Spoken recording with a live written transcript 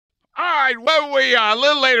All right, well, we a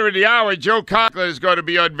little later in the hour, Joe Conklin is going to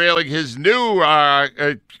be unveiling his new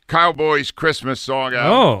Cowboys Christmas song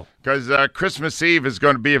album. Oh. Because Christmas Eve is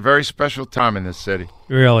going to be a very special time in this city.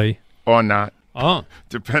 Really? Or not. Oh.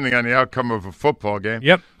 Depending on the outcome of a football game.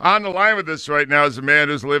 Yep. On the line with us right now is a man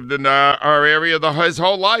who's lived in our area his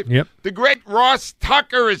whole life. Yep. The great Ross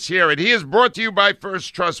Tucker is here, and he is brought to you by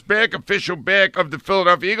First Trust Bank, official bank of the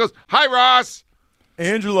Philadelphia Eagles. Hi, Ross.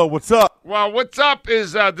 Angelo, what's up? Well, what's up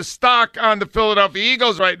is the stock on the Philadelphia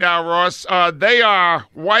Eagles right now, Ross. They are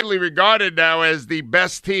widely regarded now as the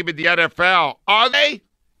best team in the NFL. Are they?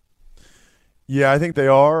 Yeah, I think they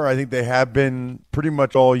are. I think they have been pretty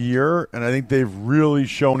much all year, and I think they've really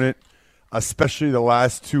shown it, especially the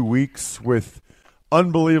last 2 weeks with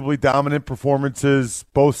unbelievably dominant performances,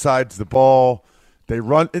 both sides of the ball. They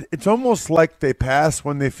run. It's almost like they pass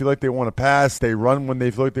when they feel like they want to pass. They run when they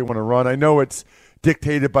feel like they want to run. I know it's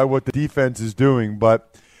dictated by what the defense is doing,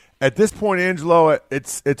 but at this point, Angelo,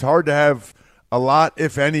 it's hard to have a lot,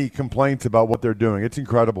 if any, complaints about what they're doing. It's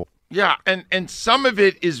incredible. Yeah, and some of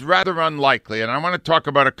it is rather unlikely, and I want to talk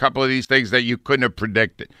about a couple of these things that you couldn't have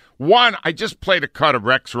predicted. One, I just played a cut of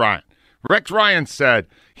Rex Ryan. Rex Ryan said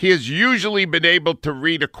he has usually been able to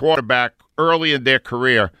read a quarterback early in their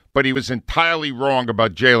career, but he was entirely wrong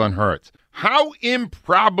about Jalen Hurts. How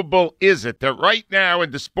improbable is it that right now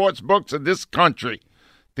in the sports books of this country,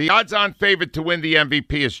 the odds-on favorite to win the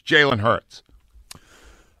MVP is Jalen Hurts?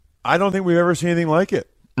 I don't think we've ever seen anything like it.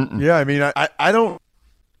 Yeah, I mean, I don't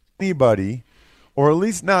anybody, or at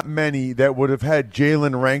least not many, that would have had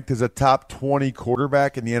Jalen ranked as a top 20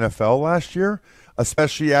 quarterback in the NFL last year,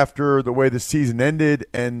 especially after the way the season ended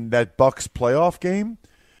and that Bucs playoff game.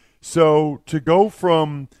 So to go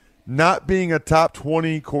from not being a top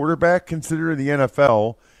 20 quarterback considered in the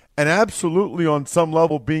NFL and absolutely on some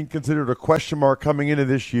level being considered a question mark coming into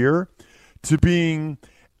this year to being,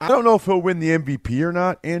 I don't know if he'll win the MVP or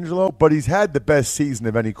not, Angelo, but he's had the best season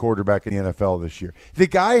of any quarterback in the NFL this year. The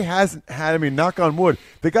guy hasn't had, I mean, knock on wood,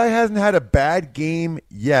 the guy hasn't had a bad game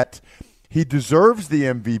yet. He deserves the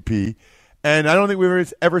MVP, and I don't think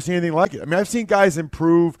we've ever seen anything like it. I mean, I've seen guys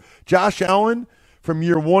improve. Josh Allen, from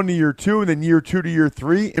year 1 to year 2 and then year 2 to year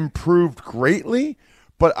 3, improved greatly,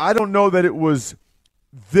 but I don't know that it was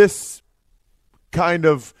this kind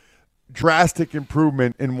of drastic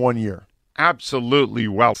improvement in 1 year. Absolutely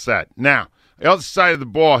well said. Now, the other side of the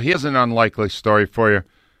ball, here's an unlikely story for you.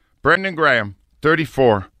 Brendan Graham,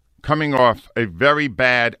 34, coming off a very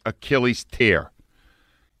bad Achilles tear.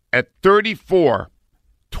 At 34,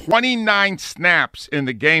 29 snaps in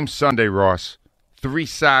the game Sunday, Ross. 3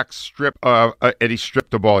 sacks, and he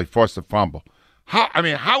stripped the ball. He forced a fumble. How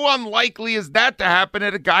unlikely is that to happen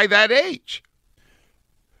at a guy that age?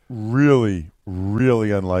 Really,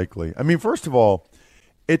 really unlikely. I mean, first of all,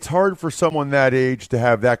 it's hard for someone that age to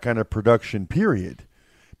have that kind of production, period.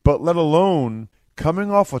 But let alone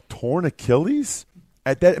coming off a torn Achilles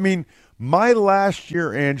at that. I mean, my last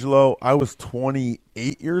year, Angelo, I was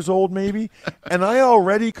 28 years old maybe, and I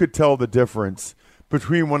already could tell the difference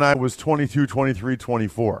between when I was 22, 23,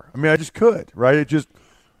 24. I mean, I just could, right? It just,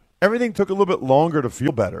 everything took a little bit longer to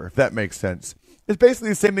feel better, if that makes sense. It's basically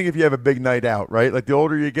the same thing if you have a big night out, right? Like the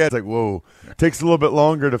older you get, it's like, whoa, it takes a little bit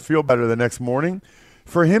longer to feel better the next morning.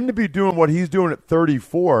 For him to be doing what he's doing at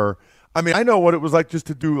 34, I mean, I know what it was like just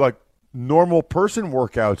to do like normal person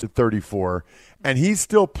workouts at 34, and he's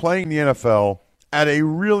still playing the NFL at a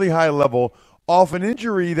really high level off an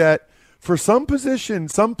injury that for some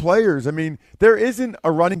positions, some players, I mean, there isn't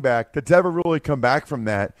a running back that's ever really come back from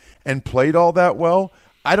that and played all that well.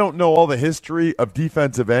 I don't know all the history of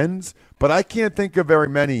defensive ends, but I can't think of very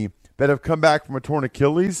many that have come back from a torn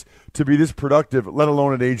Achilles to be this productive, let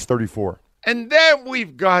alone at age 34. And then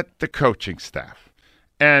we've got the coaching staff.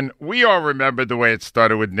 And we all remember the way it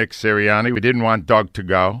started with Nick Sirianni. We didn't want Doug to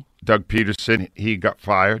go. Doug Peterson, he got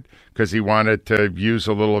fired because he wanted to use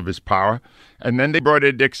a little of his power. And then they brought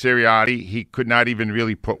in Nick Sirianni. He could not even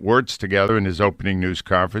really put words together in his opening news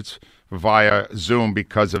conference via Zoom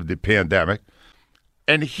because of the pandemic.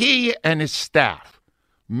 And he and his staff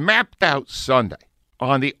mapped out Sunday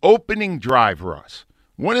on the opening drive, Ross.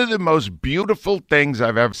 One of the most beautiful things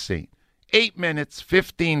I've ever seen. 8 minutes,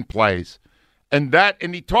 15 plays. And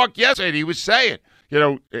he talked yesterday, and he was saying,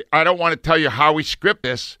 I don't want to tell you how we script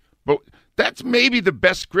this, but that's maybe the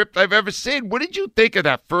best script I've ever seen. What did you think of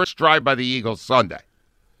that first drive by the Eagles Sunday?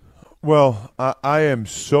 Well, I am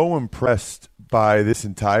so impressed by this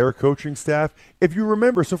entire coaching staff. If you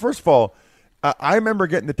remember, so first of all, I remember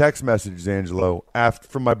getting the text messages, Angelo,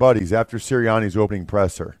 from my buddies after Sirianni's opening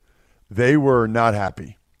presser. They were not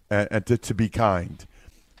happy, and to be kind.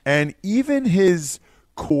 And even his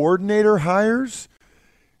coordinator hires,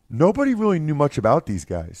 nobody really knew much about these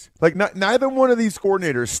guys. Like, neither one of these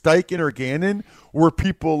coordinators, Steichen or Gannon, were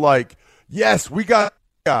people like, yes, we got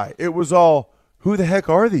a guy. It was all, who the heck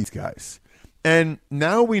are these guys? And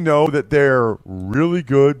now we know that they're really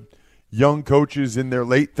good young coaches in their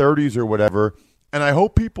late 30s or whatever, and I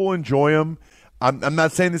hope people enjoy them. I'm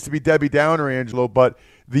not saying this to be Debbie Downer, Angelo, but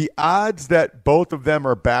the odds that both of them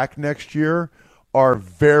are back next year are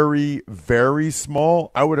very, very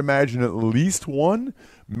small. I would imagine at least one,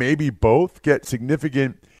 maybe both, get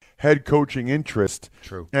significant head coaching interest.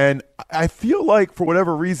 True. And I feel like, for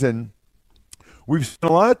whatever reason, we've spent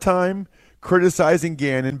a lot of time criticizing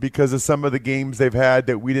Gannon because of some of the games they've had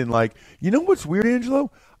that we didn't like. You know what's weird,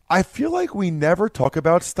 Angelo? I feel like we never talk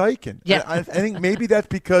about Steichen. Yeah. I think maybe that's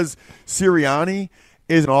because Sirianni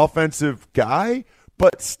is an offensive guy,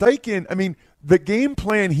 but Steichen, I mean, the game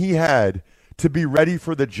plan he had to be ready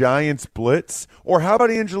for the Giants blitz, or how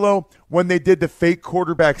about, Angelo, when they did the fake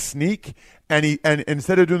quarterback sneak and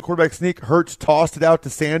instead of doing the quarterback sneak, Hurts tossed it out to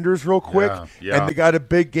Sanders real quick and they got a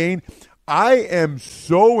big gain. I am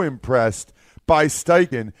so impressed by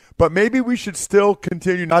Steichen, but maybe we should still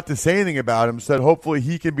continue not to say anything about him so that hopefully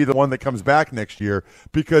he can be the one that comes back next year,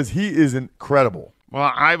 because he is incredible.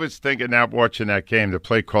 Well, I was thinking now watching that game, the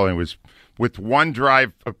play calling was, with one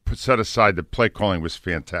drive set aside, the play calling was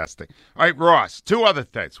fantastic. All right, Ross, two other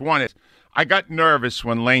things. One is, I got nervous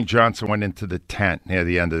when Lane Johnson went into the tent near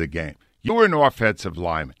the end of the game. You were an offensive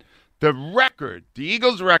lineman. The record, the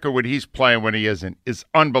Eagles' record when he's playing, when he isn't, is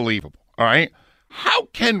unbelievable. All right? How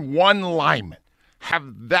can one lineman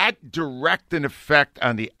have that direct an effect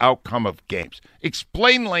on the outcome of games?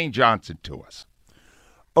 Explain Lane Johnson to us.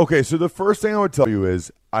 Okay, so the first thing I would tell you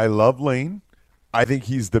is I love Lane. I think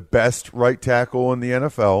he's the best right tackle in the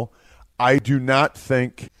NFL. I do not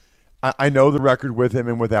think – I know the record with him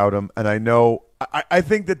and without him, and I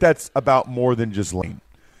think that that's about more than just Lane.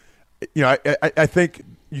 You know, I think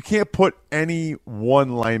you can't put any one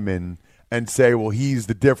lineman and say, well, he's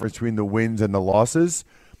the difference between the wins and the losses.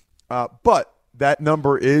 But that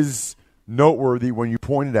number is noteworthy when you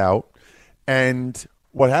point it out. And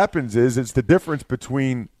what happens is it's the difference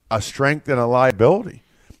between a strength and a liability.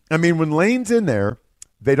 I mean, when Lane's in there,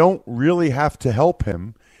 they don't really have to help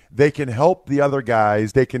him. They can help the other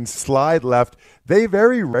guys. They can slide left. They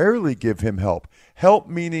very rarely give him help. Help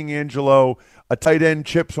meaning, Angelo, a tight end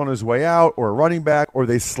chips on his way out, or a running back, or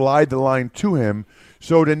they slide the line to him.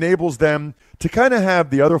 So it enables them to kind of have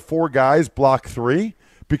the other four guys block three,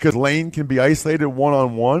 because Lane can be isolated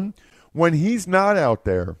one-on-one. When he's not out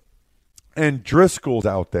there and Driscoll's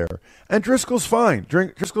out there, and Driscoll's fine.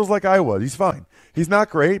 Driscoll's like I was. He's fine. He's not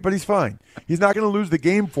great, but he's fine. He's not going to lose the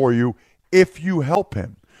game for you if you help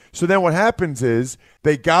him. So then what happens is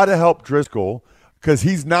they got to help Driscoll, because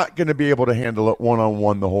he's not going to be able to handle it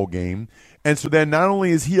one-on-one the whole game. And so then not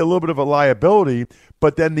only is he a little bit of a liability,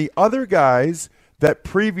 but then the other guys that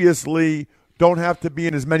previously don't have to be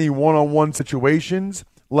in as many one-on-one situations,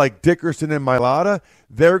 like Dickerson and Mailata,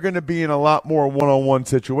 they're going to be in a lot more one-on-one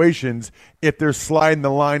situations if they're sliding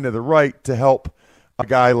the line to the right to help a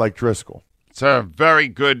guy like Driscoll. It's a very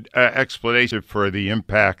good explanation for the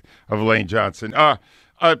impact of Lane Johnson.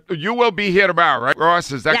 You will be here tomorrow, right,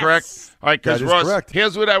 Ross? Is that correct? All right, because Ross, correct.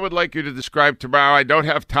 Here's what I would like you to describe tomorrow. I don't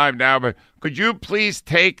have time now, but could you please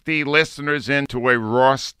take the listeners into a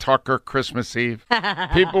Ross Tucker Christmas Eve?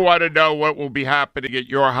 People want to know what will be happening at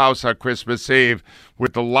your house on Christmas Eve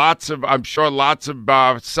with lots of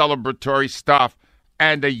celebratory stuff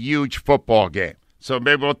and a huge football game. So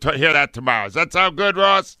maybe we'll hear that tomorrow. Does that sound good,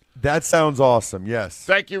 Ross? That sounds awesome, yes.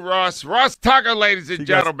 Thank you, Ross. Ross Tucker, ladies and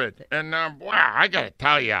gentlemen. And, wow, I got to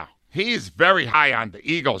tell you, he's very high on the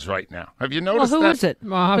Eagles right now. Have you noticed that? Well, who is it?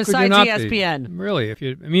 Well, how Besides could you not ESPN. Be? Really,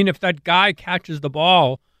 if that guy catches the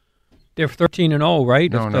ball, they're 13-0,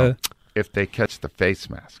 right? No. If they catch the face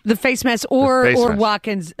mask. The face mask or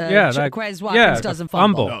Watkins. Watkins, Quez Watkins doesn't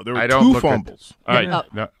fumble. No, there were two fumbles. All right. Oh.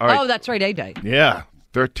 No, all right. Oh, that's right, A-Day. Yeah.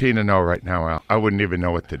 13-0 right now, Al. I wouldn't even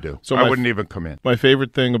know what to do. So I wouldn't even come in. My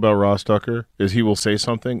favorite thing about Ross Tucker is he will say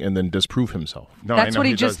something and then disprove himself. No, That's I know what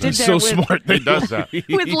he just did He's there so with, smart. He does that. He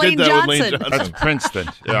with did Lane that Johnson. with Lane That's Princeton.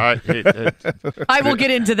 Yeah, I will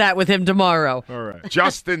get into that with him tomorrow. All right.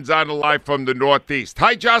 Justin's on the line from the Northeast.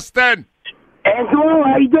 Hi, Justin. Angelo,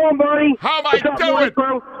 how you doing, buddy? How am I What's up, doing?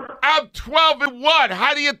 bro? I'm 12-1.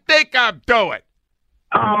 How do you think I'm doing?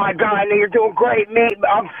 Oh, my God, I know you're doing great, mate.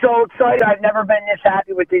 I'm so excited. I've never been this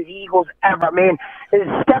happy with the Eagles ever. I mean, as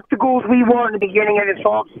skeptical as we were in the beginning of this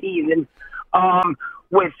offseason,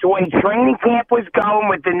 with the way training camp was going,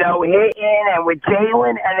 with the no-hitting, and with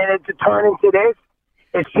Jalen, and then to turn into this,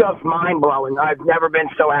 it's just mind-blowing. I've never been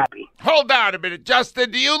so happy. Hold on a minute,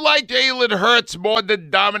 Justin. Do you like Jalen Hurts more than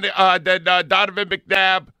Donovan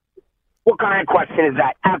McNabb? What kind of question is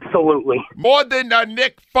that? Absolutely. More than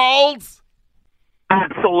Nick Foles?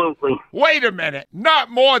 Absolutely. Wait a minute. Not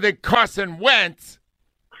more than Carson Wentz.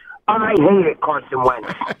 I hated Carson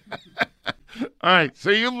Wentz. All right, so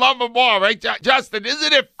you love them all, right? Justin,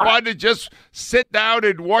 isn't it fun to just sit down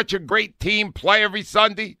and watch a great team play every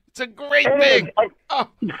Sunday? It's a great thing.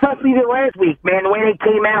 Especially the last week, man. The way they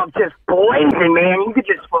came out just blazing, man. You could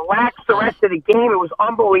just relax the rest of the game. It was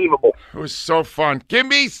unbelievable. It was so fun. Give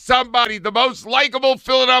me somebody, the most likable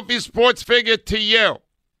Philadelphia sports figure to you.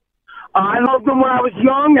 I loved them when I was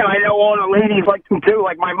young, and I know all the ladies liked them too.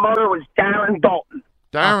 Like my mother was Darren Dalton.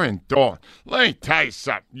 Darren Dalton. Let me tell you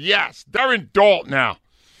something. Yes, Darren Dalton now.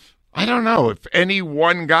 I don't know if any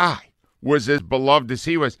one guy was as beloved as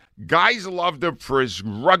he was. Guys loved him for his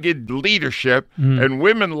rugged leadership, and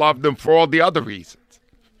women loved him for all the other reasons.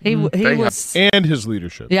 He was, and his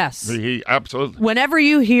leadership. Yes, he absolutely. Whenever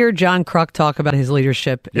you hear John Kruk talk about his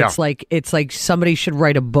leadership, it's like somebody should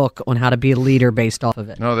write a book on how to be a leader based off of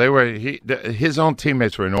it. No, his own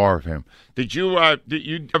teammates were in awe of him. Did you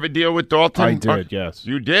ever deal with Dalton? I did, yes.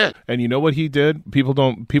 You did. And you know what he did? People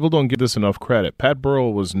don't give this enough credit. Pat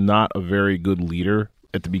Burrell was not a very good leader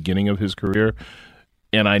at the beginning of his career.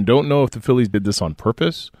 And I don't know if the Phillies did this on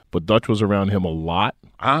purpose, but Dutch was around him a lot,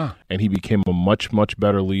 and he became a much, much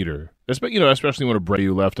better leader. Especially when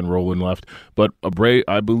Abreu left and Roland left. But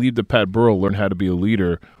I believe that Pat Burrell learned how to be a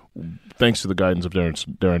leader thanks to the guidance of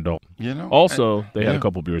Darren Dalton. Also, they had a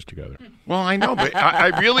couple beers together. Well, I know, but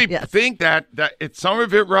I really think that some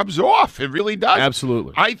of it rubs off. It really does.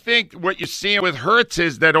 Absolutely. I think what you're seeing with Hurts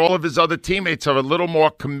is that all of his other teammates are a little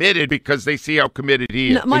more committed because they see how committed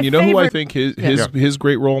he is. And you know who I think his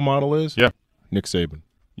great role model is? Yeah. Nick Saban.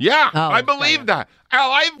 Yeah, I believe that.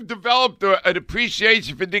 Al, I've developed an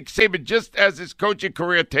appreciation for Nick Saban just as his coaching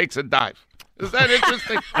career takes a dive. Is that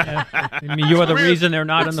interesting? I mean, you are the reason they're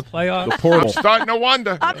not in the playoffs? The portal. I'm starting to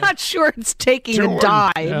wonder. I'm not sure it's taking a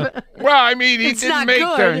dive. Yeah. Well, I mean, he It's didn't not make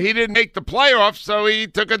good. the playoffs, so he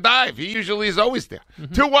took a dive. He usually is always there.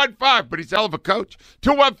 215, but he's a hell of a coach.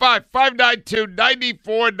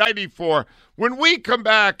 215-592-9494. When we come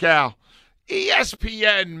back, Al,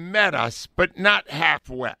 ESPN met us, but not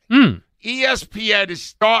halfway. ESPN is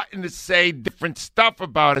starting to say different stuff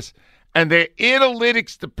about us, and their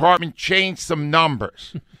analytics department changed some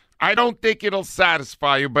numbers. I don't think it'll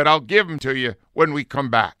satisfy you, but I'll give them to you when we come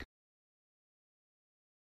back.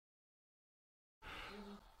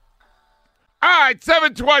 All right,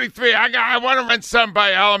 7:23. I want to run something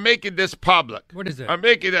by Al. I'm making this public. What is it? I'm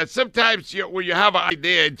making that. Sometimes when you have an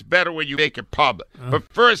idea, it's better when you make it public. But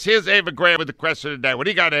first, here's Ava Graham with the question of the day. What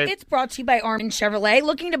do you got, Ava? It's brought to you by Armin Chevrolet.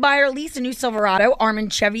 Looking to buy or lease a new Silverado?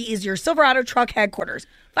 Armin Chevy is your Silverado truck headquarters.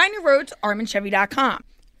 Find your roads, arminchevy.com.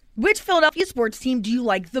 Which Philadelphia sports team do you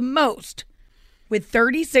like the most? With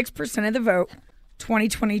 36% of the vote,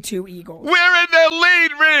 2022 Eagles. We're in the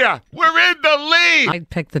lead, Rhea. We're in the lead. I'd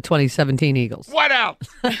pick the 2017 Eagles. What else?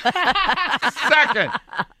 Second.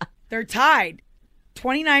 They're tied.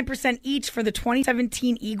 29% each for the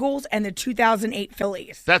 2017 Eagles and the 2008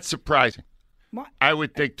 Phillies. That's surprising. What? I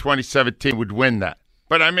would think 2017 would win that,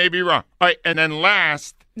 but I may be wrong. All right, and then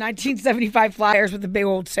last, 1975 Flyers with the big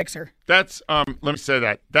old Sixer. that's let me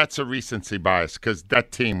say that's a recency bias because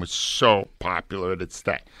that team was so popular at its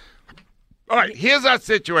day. All right, here's our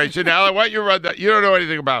situation. Al, I want you to run that. You don't know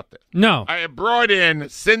anything about this. No. I have brought in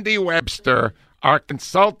Cindy Webster, our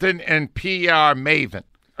consultant and PR maven.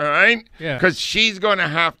 All right? Yeah. Because she's going to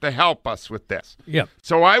have to help us with this. Yep.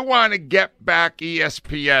 So I want to get back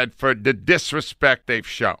ESPN for the disrespect they've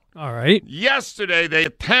shown. All right. Yesterday, they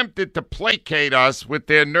attempted to placate us with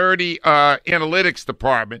their nerdy analytics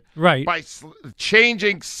department Right. by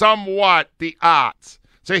changing somewhat the odds.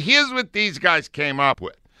 So here's what these guys came up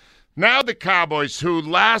with. Now the Cowboys, who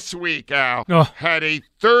last week, Al, had a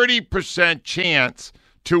 30% chance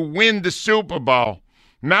to win the Super Bowl,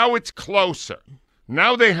 now it's closer.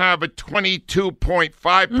 Now they have a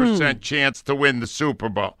 22.5% chance to win the Super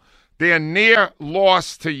Bowl. Their near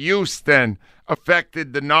loss to Houston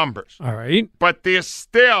affected the numbers. All right. But they're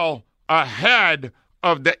still ahead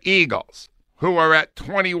of the Eagles, who are at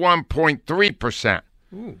 21.3%.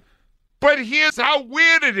 But here's how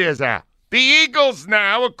weird it is, Al. The Eagles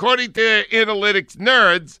now, according to analytics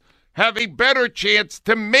nerds, have a better chance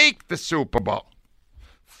to make the Super Bowl.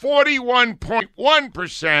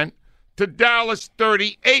 41.1% to Dallas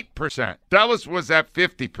 38%. Dallas was at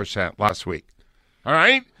 50% last week. All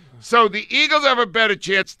right? So the Eagles have a better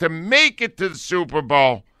chance to make it to the Super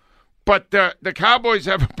Bowl, but the Cowboys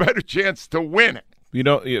have a better chance to win it.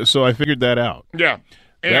 So I figured that out. Yeah.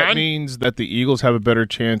 That And means that the Eagles have a better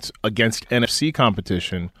chance against NFC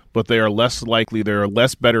competition, but they are less likely, they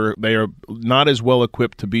are not as well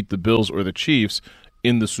equipped to beat the Bills or the Chiefs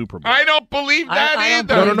in the Super Bowl. I don't believe that I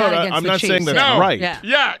don't either. believe No, that against I'm the not saying Chiefs. that's No. right.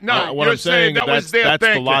 Yeah. No, What you're I'm saying that was their that's the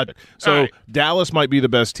thinking. logic. So All right. Dallas might be the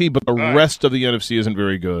best team, but the rest of the NFC isn't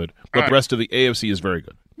very good. But All the right. rest of the AFC is very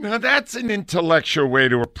good. Now, that's an intellectual way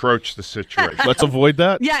to approach the situation. Let's avoid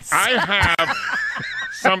that. Yes. I have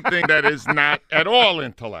something that is not at all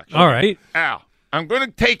intellectual. All right. Al, I'm going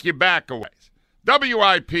to take you back a ways.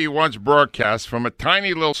 WIP once broadcast from a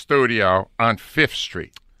tiny little studio on 5th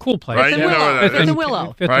Street. Cool place. Right, Fifth and Willow. Fifth and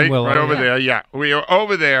Willow. Fifth right? and Willow. Right over yeah. there, yeah. We were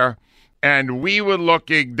over there, and we were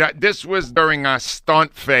looking. This was during our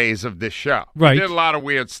stunt phase of this show. Right. We did a lot of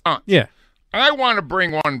weird stunts. Yeah. I want to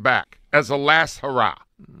bring one back as a last hurrah.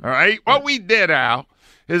 All right? What we did, Al,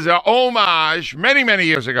 is an homage many, many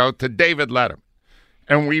years ago to David Letterman.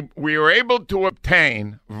 And we were able to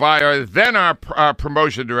obtain, via then our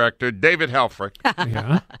promotion director, David Helfrich,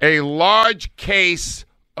 Yeah. a large case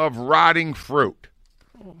of rotting fruit.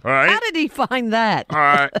 All right? How did he find that?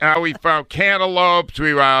 We found cantaloupes.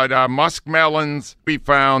 We found muskmelons. We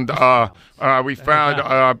found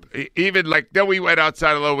even like then we went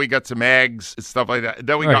outside a little. We got some eggs and stuff like that.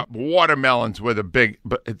 Then we Right. got watermelons with a big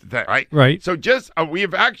thing, right? Right. So just we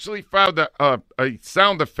have actually found a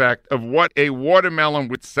sound effect of what a watermelon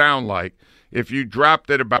would sound like if you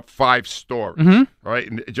dropped it about 5 stories. Mm-hmm. Right,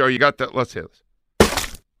 and Joe, you got that? Let's hear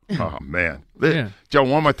this. Oh man, Yeah. Joe,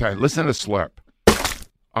 one more time. Listen to slurp.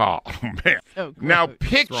 Oh, man. Now,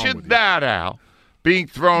 picture that, Al, being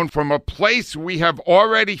thrown from a place we have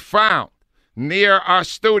already found near our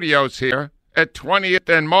studios here at 20th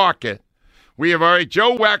and Market. We have already,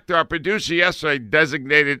 Joe Wachter, our producer yesterday,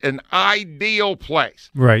 designated an ideal place.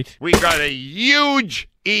 Right. We got a huge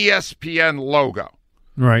ESPN logo.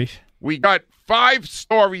 Right. We got 5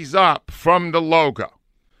 stories up from the logo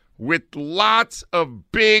with lots of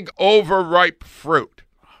big overripe fruit.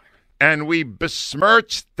 And we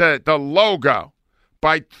besmirched the logo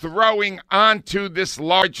by throwing onto this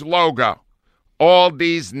large logo all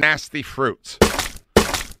these nasty fruits.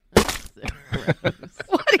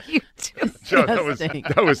 What are you doing? Joe, that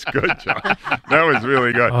was good, Joe. That was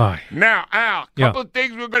really good. Oh. Now, Al, Yeah. couple of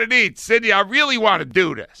things we're going to need. Cindy, I really want to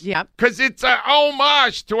do this. Yep. Because it's an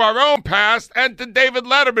homage to our own past and to David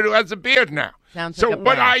Letterman, who has a beard now. Sounds so like a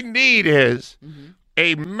what plan. I need is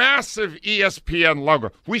a massive ESPN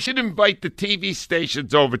logo. We should invite the TV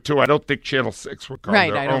stations over, too. I don't think Channel 6 will come.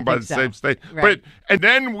 Right, They're I don't owned by think the so. same state. Right. And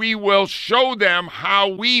then we will show them how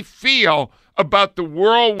we feel about the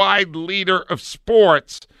worldwide leader of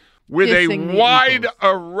sports with Kissing a the wide Eagles.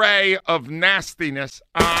 array of nastiness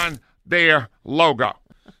on their logo.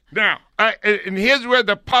 Now, and here's where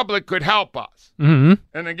the public could help us. Mm-hmm.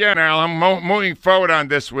 And again, Al, I'm moving forward on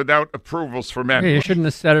this without approvals from Yeah, anyone. you shouldn't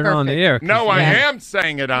have said it on the air. 'cause No, I you- am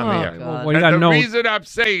saying it on the air. God. Well, you And gotta the know. reason I'm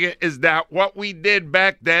saying it is that what we did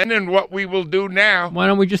back then and what we will do now. Why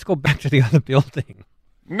don't we just go back to the other building?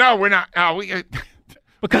 No, we're not.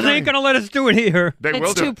 Because they ain't gonna let us do it here. They will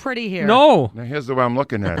It's do. too pretty here. No. Now, here's the way I'm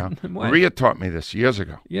looking at it. What? Rhea taught me this years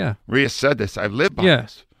ago. Yeah. Rhea said this. I've lived by Yeah.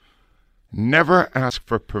 this. Never ask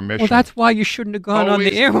for permission. Well, that's why you shouldn't have gone Always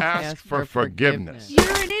on the air. ask for forgiveness. You're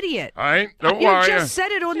an idiot. All right? Don't You worry. just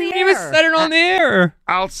said it on the You air. even said it on the air.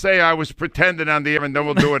 I'll say I was pretending on the air, and then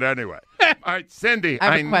we'll do it anyway. All right, Cindy.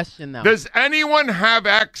 I have a question, though. Does anyone have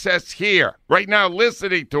access here, right now,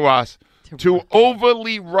 listening to us, to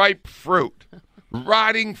overly ripe fruit,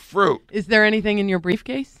 rotting fruit? Is there anything in your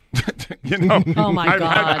briefcase? You know, Oh, my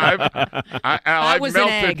God. I've was an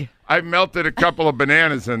melted, egg. I've melted a couple of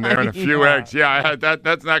bananas in there and a few eggs. Yeah, I had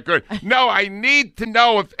that's not good. No, I need to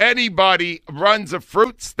know if anybody runs a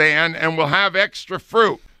fruit stand and will have extra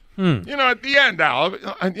fruit. You know, at the end, Al,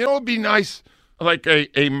 it would be nice, like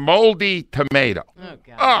a moldy tomato. Oh,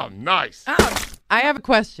 God. Oh, nice. I have a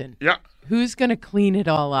question. Yeah. Who's going to clean it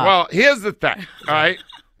all up? Well, here's the thing. All right.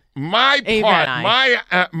 My Ava part,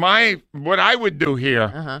 and my what I would do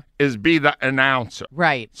here is be the announcer.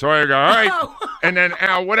 right. So I go, all right, and then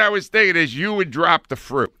Al, what I was thinking is you would drop the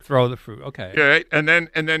fruit, Throw the fruit. Okay. okay, and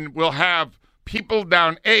then we'll have people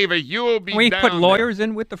down. Ava, you will be Can we down put there. lawyers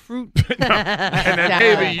in with the fruit? and then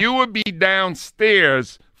Ava, you would be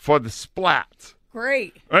downstairs for the splats.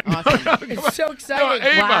 Great. Awesome. It's so No, exciting.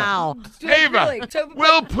 Ava, Wow. Ava, Really, so-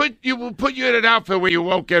 we'll put you in an outfit where you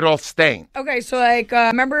won't get all stained. Okay, so like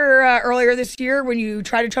remember earlier this year when you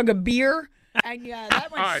tried to chug a beer And yeah,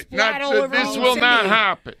 that went All right, splat all over this me will and not Cindy.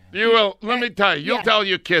 happen. You will. Let me tell you. You'll Yeah. tell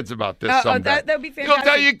your kids about this Oh, someday. that'd be You'll tell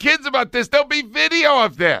fantastic. your kids about this. There'll be video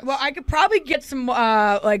of this. Well, I could probably get some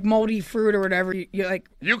like moldy fruit or whatever. You like.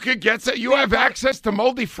 You could get some. You have access to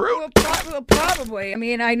moldy fruit. Well, probably. I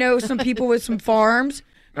mean, I know some people with some farms.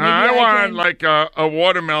 Maybe I want can- like a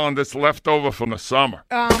watermelon that's left over from the summer.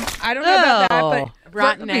 I don't know about that, but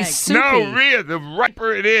Rotten That'd be egg. soupy. No, Rhea, the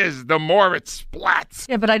riper it is, the more it splats.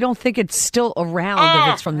 Yeah, but I don't think it's still around Oh.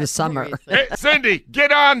 if it's from the summer. Hey, Cindy,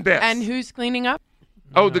 get on this. And who's cleaning up?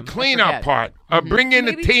 Oh, the cleanup forget. part. Bring in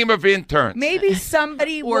a Maybe- team of interns. maybe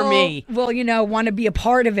somebody Or me. will want to be a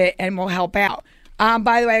part of it and will help out.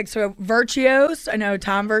 By the way, so Virtuos, I know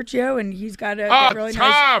Tom Virtue, and he's got a Oh, really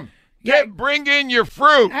nice. Tom, bring in your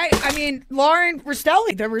fruit. I mean, Lauren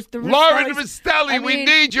Rastelli. Lauren Rastelli, we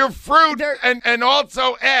need your fruit they're- and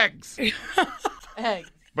also eggs. Egg.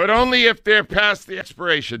 But only if they're past the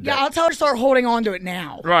expiration date. Yeah, I'll tell her to start holding on to it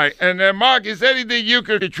now. Right. And Mark, is anything you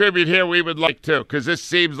could contribute here we would like to? Because this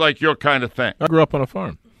seems like your kind of thing. I grew up on a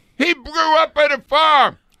farm. He grew up at a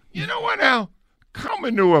farm. You know what, Al? Cow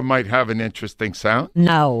manure might have an interesting sound.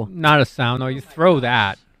 No. Not a sound. No, you throw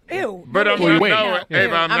that. Ew. But I'm Wait, not, wait. no,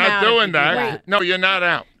 Ava, I'm I'm not out if doing you do that. that. No, you're not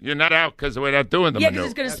out. You're not out because we're not doing the Yeah, manure.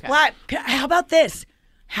 because it's going to splat. How about this?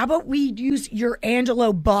 How about we use your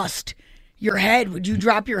Angelo bust? Your head. Would you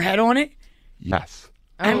drop your head on it? Yes.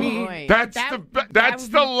 I mean, mean, That's That that's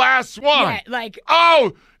would the be- last one. Yeah, like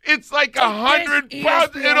Oh, it's like Take 100 this, pounds.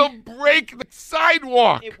 ESPN. It'll break the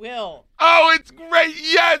sidewalk. it will. Oh, it's great.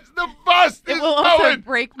 Yes, the bus It is will also going.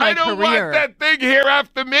 break my I don't career. want that thing here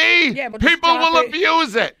after me. Yeah, but just people drop will it.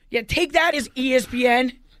 abuse it. yeah, take that as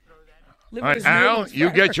ESPN. Live All right, with his Al, movements you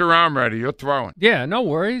forever. get your arm ready. You're throwing. Yeah, no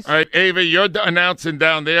worries. All right, Ava, you're announcing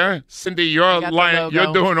down there. Cindy, you're got the lying. You're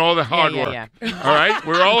logo. doing all the hard Yeah, work. All right,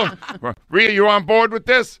 we're all. Rhea, you on board with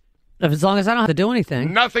this? As long as I don't have to do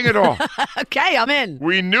anything. Nothing at all. Okay, I'm in.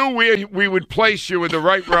 We knew we would place you in the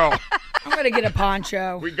right row. I'm gonna get a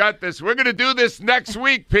poncho. We got this. We're going to do this next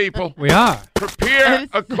week, people. We are. Prepare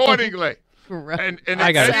accordingly. And if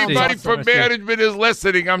I gotta see. anybody from management is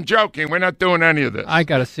listening, I'm joking. We're not doing any of this. I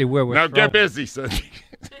got to see where we're Now throwing. get busy, Cindy.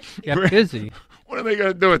 Get busy. What are they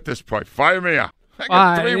going to do at this point? Fire me out. I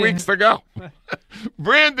got Fire 3 me. weeks to go.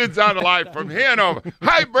 Brandon's on the line from Hanover.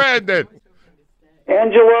 Hi, Brandon.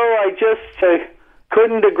 Angelo, I just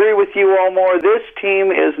couldn't agree with you all more. This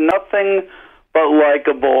team is nothing but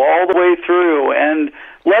likable all the way through. And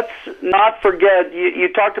let's not forget, you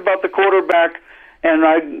talked about the quarterback, and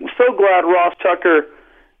I'm so glad Ross Tucker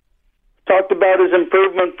talked about his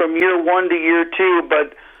improvement from year 1 to year 2.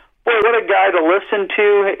 But, boy, what a guy to listen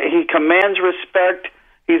to. He commands respect.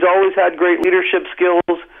 He's always had great leadership skills.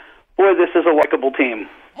 Boy, this is a likable team.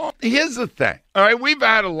 Well, here's the thing. All right, we've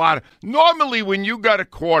had a lot of. Normally, when you got a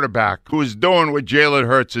quarterback who is doing what Jalen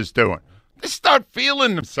Hurts is doing, they start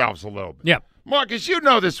feeling themselves a little bit. Yeah. Marcus, you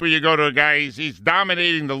know this when you go to a guy, he's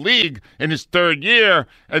dominating the league in his 3rd year,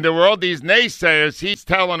 and there were all these naysayers. He's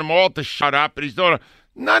telling them all to shut up, and he's doing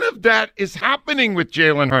none of that is happening with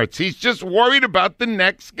Jalen Hurts. He's just worried about the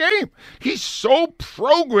next game. He's so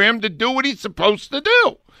programmed to do what he's supposed to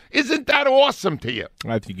do. Isn't that awesome to you?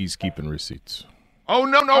 I think he's keeping receipts. Oh,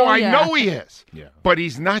 no, I know he is. Yeah. But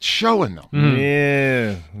he's not showing them.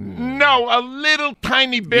 Yeah. No, a little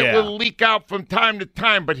tiny bit Yeah. will leak out from time to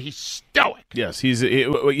time, but he's stoic. Yes, he's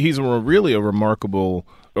really a remarkable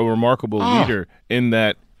leader in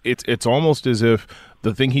that it's almost as if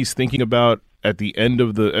the thing he's thinking about at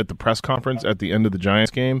the press conference at the end of the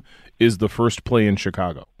Giants game is the first play in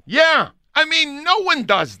Chicago. Yeah. I mean, no one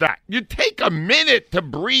does that. You take a minute to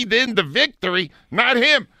breathe in the victory, not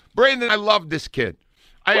him. Brandon, I love this kid.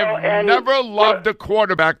 I have never loved a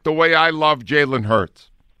quarterback the way I love Jalen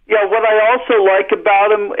Hurts. Yeah, what I also like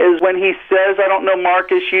about him is when he says, I don't know,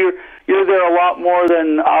 Marcus, you're there a lot more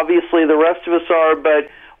than obviously the rest of us are, but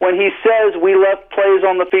when he says we left plays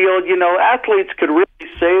on the field, athletes could really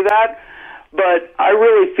say that, but I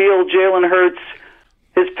really feel Jalen Hurts,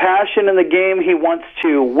 his passion in the game, he wants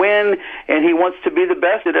to win, and he wants to be the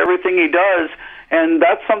best at everything he does, and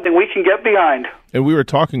that's something we can get behind. And we were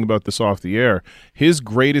talking about this off the air. His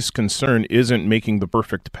greatest concern isn't making the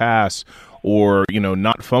perfect pass or,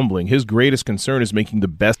 not fumbling. His greatest concern is making the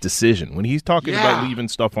best decision. When he's talking about leaving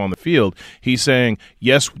stuff on the field, he's saying,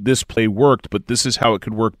 yes, this play worked, but this is how it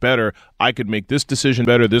could work better. I could make this decision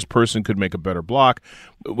better. This person could make a better block.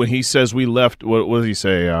 When he says we left, what does he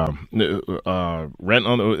say? Rent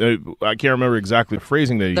on the, I can't remember exactly the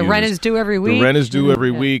phrasing that he uses. The rent is due every week. The rent is due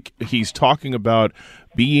every week. He's talking about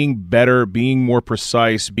being better, being more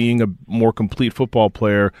precise, being a more complete football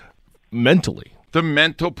player mentally. the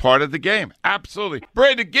mental part of the game. Absolutely.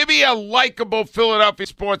 Brandon, give me a likable Philadelphia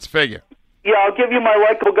sports figure. Yeah, I'll give you my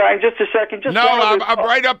likable guy in just a second. No, I'm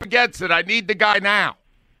right up against it. I need the guy now.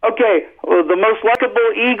 Okay, well, the most likable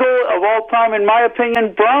Eagle of all time, in my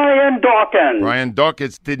opinion, Brian Dawkins. Brian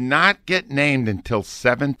Dawkins did not get named until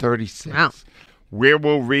 7:36. Wow. Where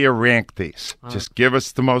will Rhea rank these? Just give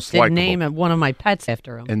us the most Didn't likable. name one of my pets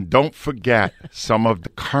after him. And don't forget some of the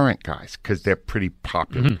current guys because they're pretty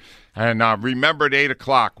popular. And remember at 8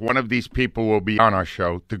 o'clock, one of these people will be on our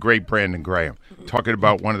show, the great Brandon Graham, talking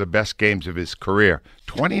about one of the best games of his career.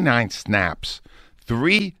 29 snaps,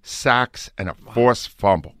 3 sacks, and a forced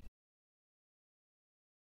fumble.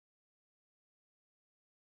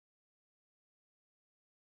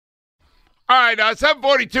 All right,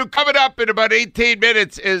 7:42. Coming up in about 18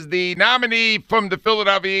 minutes is the nominee from the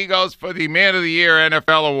Philadelphia Eagles for the Man of the Year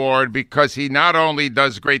NFL Award because he not only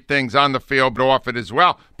does great things on the field but off it as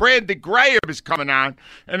well. Brandon Graham is coming on,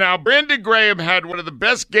 and now Brandon Graham had one of the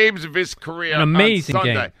best games of his career An amazing on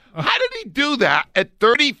Sunday. game. How did he do that at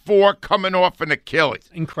 34 coming off an Achilles?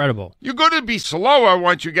 Incredible. You're going to be slower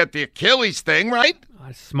once you get the Achilles thing, right?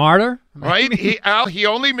 Smarter. Right? He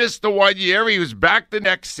only missed the 1 year. He was back the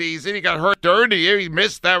next season. He got hurt during the year. He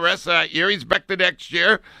missed that rest of that year. He's back the next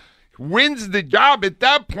year. Wins the job. At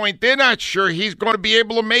that point, they're not sure he's going to be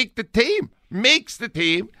able to make the team. Makes the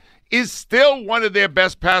team. Is still one of their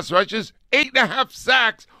best pass rushes. 8.5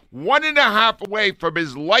 sacks. 1.5 away from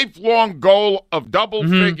his lifelong goal of double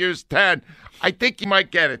figures 10. I think he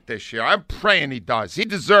might get it this year. I'm praying he does. He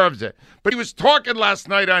deserves it. But he was talking last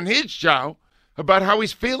night on his show about how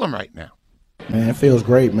he's feeling right now. Man, it feels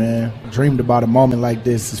great, man. Dreamed about a moment like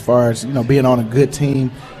this as far as, being on a good team,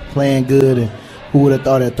 playing good, and who would have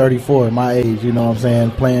thought at 34 at my age, you know what I'm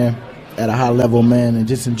saying, playing at a high level, man, and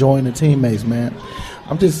just enjoying the teammates, man.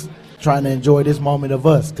 I'm just trying to enjoy this moment of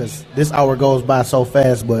us because this hour goes by so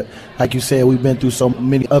fast, but like you said, we've been through so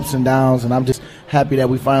many ups and downs, and I'm just happy that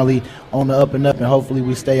we finally on the up and up, and hopefully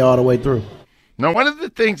we stay all the way through. Now, one of the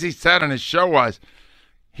things he said on his show was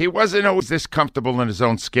he wasn't always this comfortable in his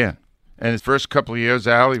own skin. And his first couple of years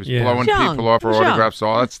out, he was blowing people off for autographs,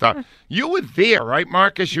 all that stuff. You were there, right,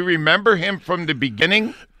 Marcus? You remember him from the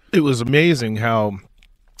beginning? It was amazing how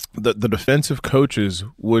the defensive coaches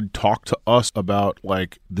would talk to us about,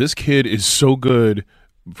 like, this kid is so good.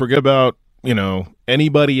 Forget about,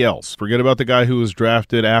 anybody else. Forget about the guy who was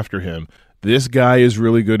drafted after him. This guy is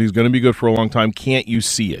really good. He's going to be good for a long time. Can't you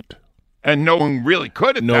see it? And no one really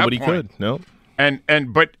could at Nobody that point. could, no.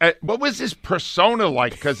 But what was his persona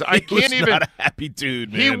like? Because I can't even. Not a happy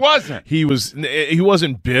dude, man. He wasn't. He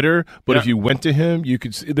wasn't bitter, but if you went to him, you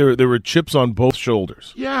could see there were chips on both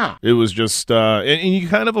shoulders. Yeah, it was just, and you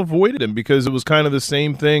kind of avoided him because it was kind of the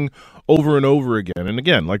same thing over and over again. And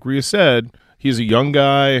again, like Rhea said, he's a young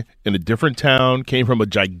guy in a different town, came from a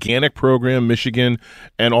gigantic program, Michigan,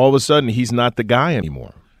 and all of a sudden he's not the guy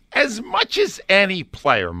anymore. As much as any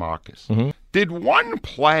player, Marcus, did one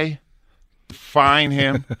play define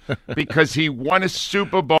him because he won a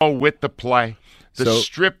Super Bowl with the play,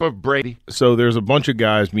 strip of Brady? So there's a bunch of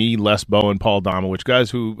guys, me, Les Bowen, Paul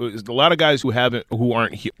Domowitch, a lot of guys who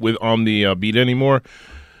aren't on the beat anymore.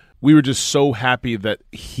 We were just so happy that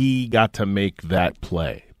he got to make that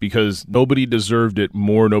play because nobody deserved it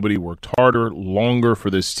more. Nobody worked harder, longer for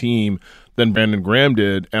this team than Brandon Graham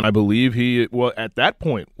did, and I believe at that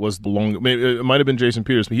point was the longest. It might have been Jason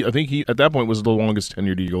Peters, but I think he at that point was the longest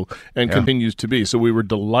tenured Eagle and continues to be. So we were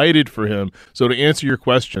delighted for him. So to answer your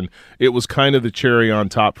question, it was kind of the cherry on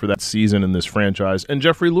top for that season in this franchise. And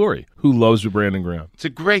Jeffrey Lurie, who loves Brandon Graham. It's a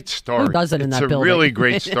great story. Who doesn't in that building? It's a really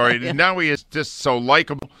great story. And now he is just so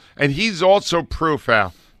likable, and he's also proof,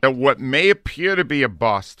 Al, that what may appear to be a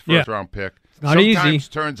bust first-round pick not sometimes easy.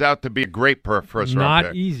 Turns out to be a great first-round pick.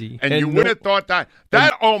 Not easy. And you would have thought that.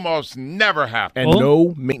 That almost never happened. And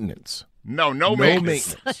no maintenance. No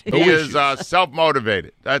maintenance. He is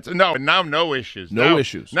self-motivated. Now no issues. No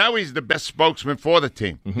issues. Now he's the best spokesman for the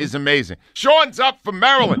team. He's amazing. Sean's up from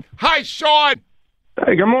Maryland. Hi, Sean.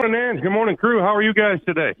 Hey, good morning, Ange. Good morning, crew. How are you guys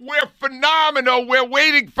today? We're phenomenal. We're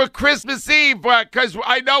waiting for Christmas Eve because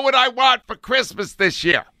I know what I want for Christmas this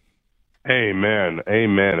year. Amen.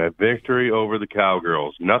 A victory over the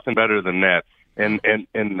Cowgirls. Nothing better than that. And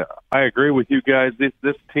I agree with you guys.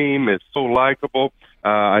 This team is so likable.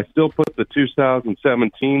 I still put the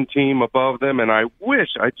 2017 team above them, and I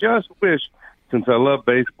just wish, since I love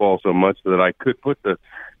baseball so much, that I could put the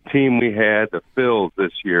team we had, the Phils,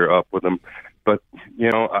 this year up with them. But,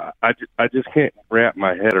 I just can't wrap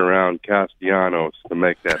my head around Castellanos to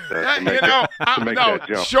make that that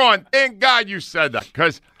jump. Sean, thank God you said that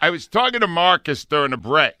because I was talking to Marcus during the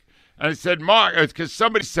break, And I said, Mark, because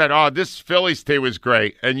somebody said, oh, this Phillies team was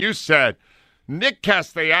great. And you said, Nick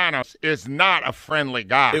Castellanos is not a friendly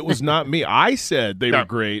guy. It was not me. I said they were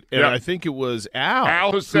great, and I think it was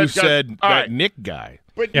Al who said that right. Nick guy.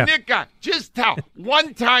 But Nick, just tell.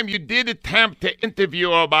 One time you did attempt to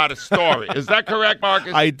interview about a story. Is that correct,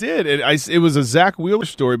 Marcus? I did. It was a Zach Wheeler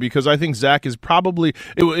story because I think Zach is probably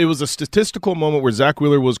it was a statistical moment where Zach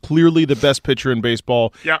Wheeler was clearly the best pitcher in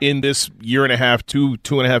baseball in this year and a half, two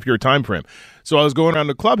and a half year time frame. So I was going around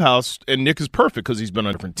the clubhouse, and Nick is perfect because he's been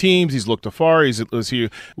on different teams. He's looked afar.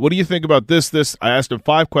 What do you think about this? I asked him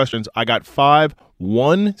 5 questions. I got 5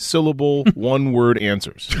 one-syllable, one-word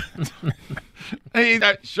answers. Hey,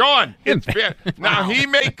 Sean, it's fair. Now, he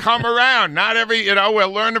may come around. Not every, we're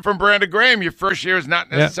learning from Brandon Graham. Your first year is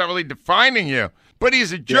not necessarily defining you, but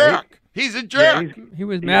he's a jerk. He's a jerk. He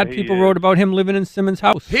was mad. People wrote about him living in Simmons'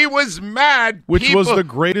 house. He was mad. Which was the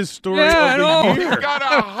greatest story of the year. He got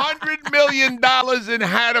 $100 million and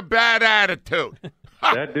had a bad attitude.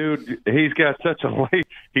 That dude, he's got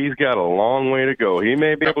a long way to go. He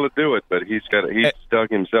may be able to do it, but he's dug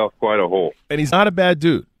himself quite a hole. And he's not a bad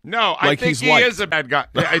dude. No, I think he is a bad guy.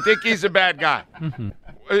 I think he's a bad guy.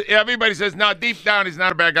 Everybody says, no, deep down he's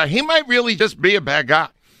not a bad guy. He might really just be a bad guy.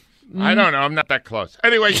 I don't know. I'm not that close.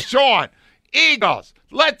 Anyway, Sean, Eagles.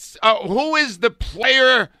 Who is the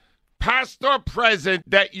player, past or present,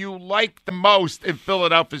 that you like the most in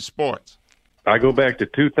Philadelphia sports? I go back to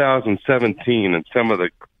 2017 and some of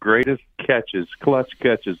the greatest clutch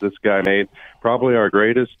catches this guy made. Probably our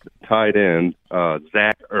greatest tight end,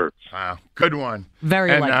 Zach Ertz. Wow, good one.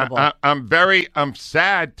 Very likable. I'm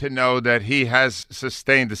sad to know that he has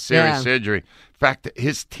sustained a serious injury. In fact,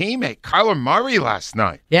 his teammate Kyler Murray last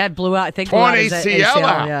night. Yeah, it blew out. I think torn ACL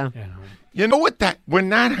out. Yeah. You know what? When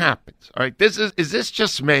that happens, all right. Is this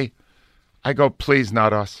just me? I go, please,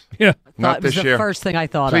 not us. Yeah. Not this year. The first thing I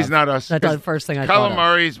thought Please, of. not us. That's the first thing I thought of. Kyler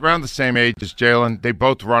Murray's around the same age as Jalen. They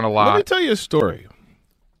both run a lot. Let me tell you a story.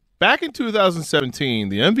 Back in 2017,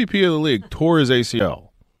 the MVP of the league tore his ACL.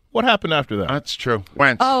 What happened after that? That's true.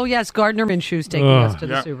 Wentz. Oh, yes, Gardner Minshew's taking us to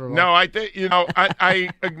the Super Bowl. No, I think, I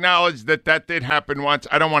acknowledge that did happen once.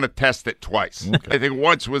 I don't want to test it twice. Okay. I think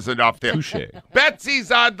once was enough there. Touché.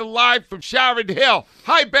 Betsy's on the line from Sharon Hill.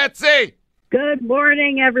 Hi, Betsy. Good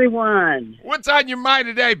morning, everyone. What's on your mind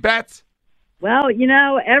today, Bets? Well,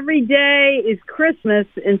 every day is Christmas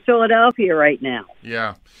in Philadelphia right now.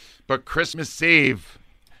 Yeah, but Christmas Eve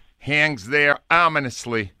hangs there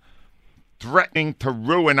ominously, threatening to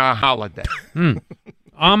ruin our holiday.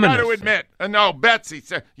 Ominous. Got to admit. No, Betsy,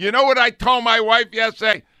 you know what I told my wife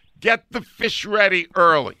yesterday? Get the fish ready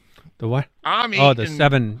early. The what? I'm eating. Oh, the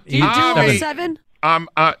 7. Do you do the 7?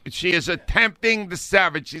 She is attempting the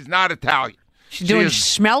 7. She's not Italian. She's doing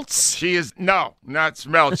schmelts? She is, no, not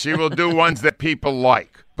smelt. She will do ones that people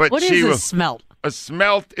like. But what is a smelt? A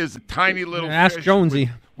smelt is a tiny little Ask fish Jonesy.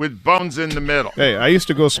 With bones in the middle. Hey, I used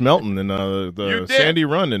to go smelting in the Sandy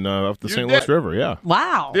Run off the St. Louis River, yeah.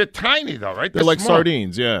 Wow. They're tiny, though, right? They're like small.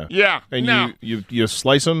 sardines, yeah. Yeah. And you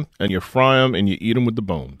slice them, and you fry them, and you eat them with the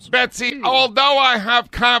bones. Betsy, although I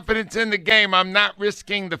have confidence in the game, I'm not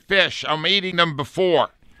risking the fish. I'm eating them before.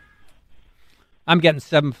 I'm getting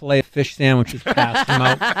 7 filet fish sandwiches passed them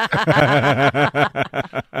out.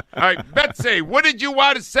 All right, Betsy, what did you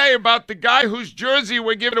want to say about the guy whose jersey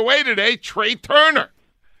we're giving away today, Trey Turner?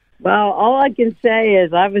 Well, all I can say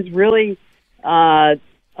is I was really a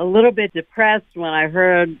little bit depressed when I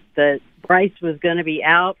heard that Bryce was going to be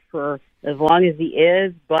out for as long as he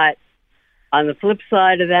is. But on the flip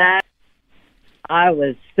side of that, I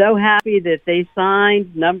was so happy that they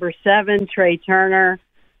signed number 7, Trey Turner.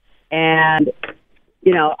 And,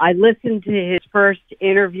 I listened to his first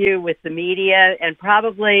interview with the media, and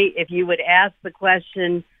probably if you would ask the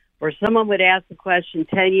question, or someone would ask the question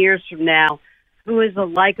 10 years from now, who is a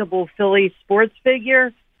likable Philly sports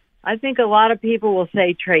figure, I think a lot of people will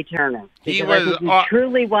say Trey Turner. Because I think he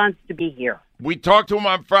truly wants to be here. We talked to him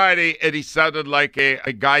on Friday, and he sounded like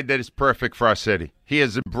a guy that is perfect for our city. He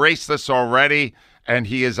has embraced us already, and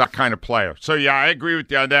he is our kind of player. So, yeah, I agree with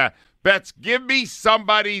you on that. Bets, give me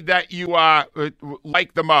somebody that you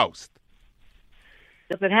like the most.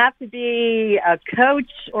 Does it have to be a coach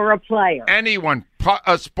or a player? Anyone,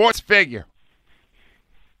 a sports figure.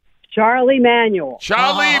 Charlie Manuel.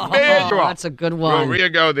 Manuel. That's a good one. Where you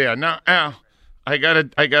go there? Now, I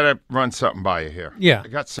gotta run something by you here. Yeah. I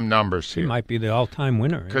got some numbers here. He might be the all-time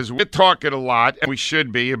winner. Because we're talking a lot, and we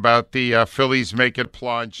should be, about the Phillies making a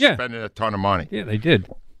plunge, spending a ton of money. Yeah, they did.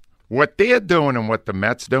 What they're doing and what the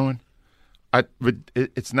Mets doing,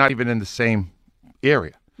 it's not even in the same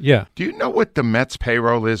area. Yeah. Do you know what the Mets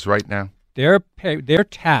payroll is right now? Their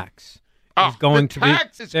tax is going to be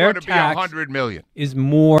tax is their going to be tax $100 million. is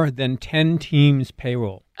more than 10 teams'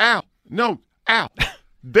 payroll. Al.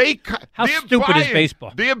 They're How stupid is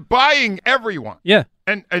baseball? They're buying everyone. Yeah.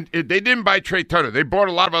 And they didn't buy Trey Turner. They bought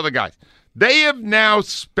a lot of other guys. They have now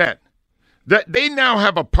spent. They now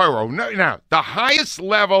have a payroll. Now, the highest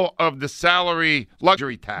level of the salary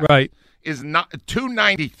luxury tax is not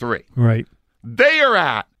 $293. Right. They are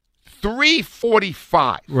at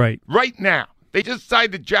 $345. Right now. They just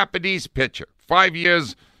signed the Japanese pitcher. 5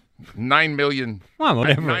 years, $9 million. Well,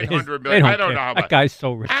 whatever. $900 They million. don't I don't care. know how that much. guy's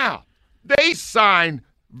so rich. Al, they signed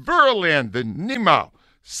Verlander, Nimmo,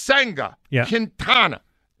 Senga, Quintana.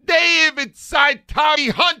 They even signed Tommy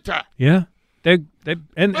Hunter. Yeah. Did you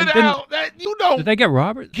know, did they get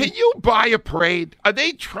Robert? Can you buy a parade? Are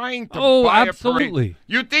they trying to buy a absolutely. parade?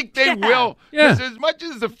 You think they will? Yeah. Because as much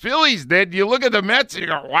as the Phillies did, you look at the Mets and you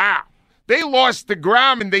go, wow. They lost the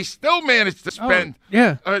ground and they still managed to spend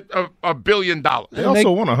 $1 billion. They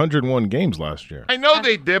also won 101 games last year. I know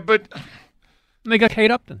they did, but they got Kate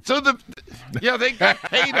Upton. So they got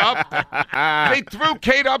Kate Upton. They threw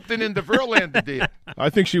Kate Upton in the Verlander deal. I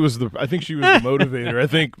think she was the motivator. I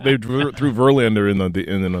think they threw Verlander in on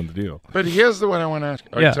the deal. But here's the one I want to ask.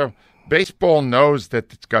 All right, so baseball knows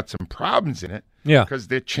that it's got some problems in it. Yeah. Because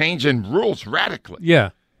they're changing rules radically.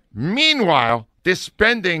 Yeah. Meanwhile, they're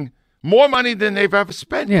spending more money than they've ever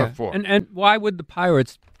spent before. And why would the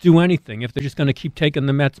Pirates do anything if they're just going to keep taking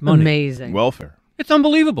the Mets' money? Amazing. Welfare. It's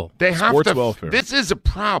unbelievable. They have Sports to. welfare. This is a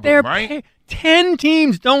problem, right? 10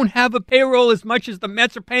 teams don't have a payroll as much as the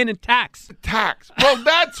Mets are paying in tax. Well,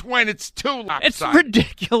 that's when it's too lopsided. It's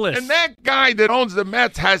ridiculous. And that guy that owns the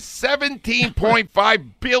Mets has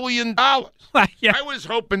 $17.5 billion. I was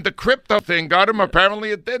hoping the crypto thing got him.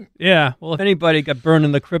 Apparently it didn't. Yeah. Well, if anybody got burned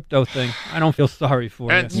in the crypto thing, I don't feel sorry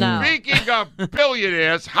for And you. speaking of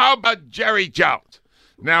billionaires, how about Jerry Jones?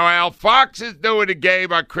 Now, Al, Fox is doing a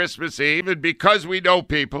game on Christmas Eve, and because we know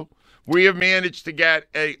people, we have managed to get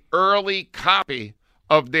an early copy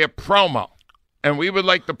of their promo. And we would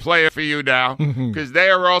like to play it for you now, because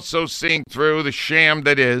they are also seeing through the sham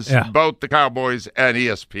that is both the Cowboys and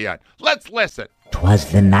ESPN. Let's listen.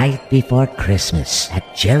 'Twas the night before Christmas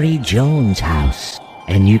at Jerry Jones' house,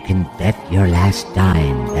 and you can bet your last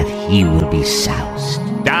dime that he will be soused.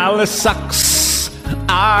 Dallas sucks.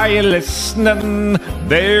 Are you listening?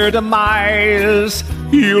 Their demise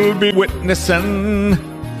you'll be witnessing.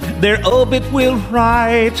 Their obit will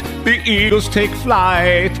write. The Eagles take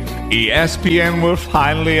flight. ESPN will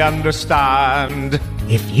finally understand.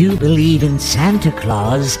 If you believe in Santa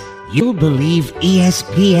Claus, you'll believe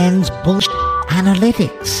ESPN's bullshit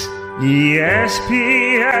analytics.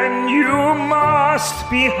 ESPN, you must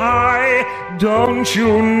be high. Don't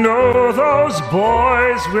you know those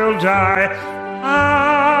boys will die?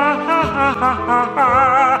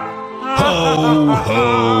 Ho,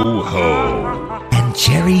 ho, ho. And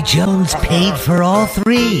Jerry Jones paid for all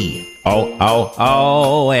three.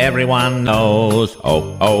 Oh, everyone knows.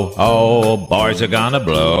 Oh, boys are gonna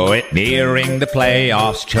blow it. Nearing the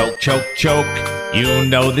playoffs, choke. You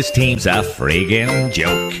know this team's a friggin'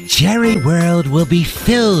 joke. Jerry World will be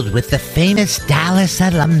filled with the famous Dallas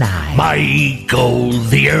alumni. Michael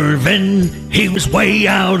the Irvin, he was way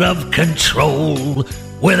out of control.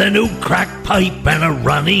 With a new crack pipe and a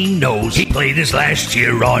runny nose, he played his last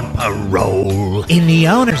year on parole. In the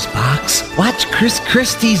owner's box, watch Chris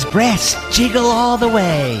Christie's breast jiggle all the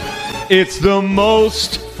way. It's the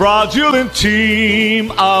most fraudulent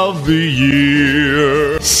team of the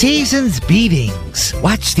year. Season's beatings.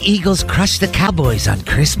 Watch the Eagles crush the Cowboys on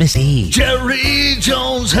Christmas Eve. Jerry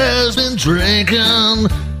Jones has been drinking.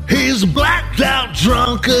 He's blacked out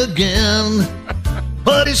drunk again.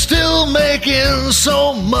 But he's still making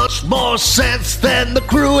so much more sense than the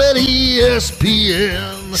crew at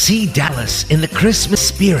ESPN. See Dallas in the Christmas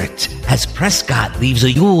spirit as Prescott leaves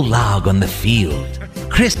a Yule log on the field.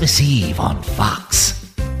 Christmas Eve on Fox.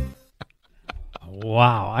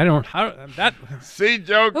 Wow, I don't how that. See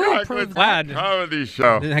Joe Conklin's comedy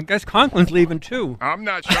show. I guess Conklin's leaving too. I'm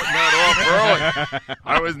not shutting that off early.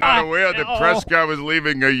 I was not aware that Prescott was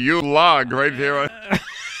leaving a Yule log right here.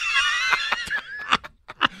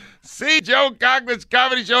 See Joe Conklin's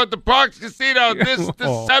comedy show at the Parks Casino this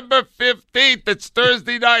December 15th. It's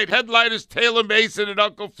Thursday night. Headliners Taylor Mason and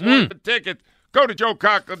Uncle Floyd for tickets. Go to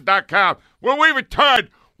joeconklin.com. When we return,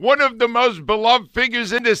 one of the most beloved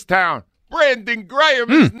figures in this town, Brandon Graham,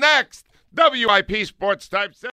 is next. WIP Sports Type 7.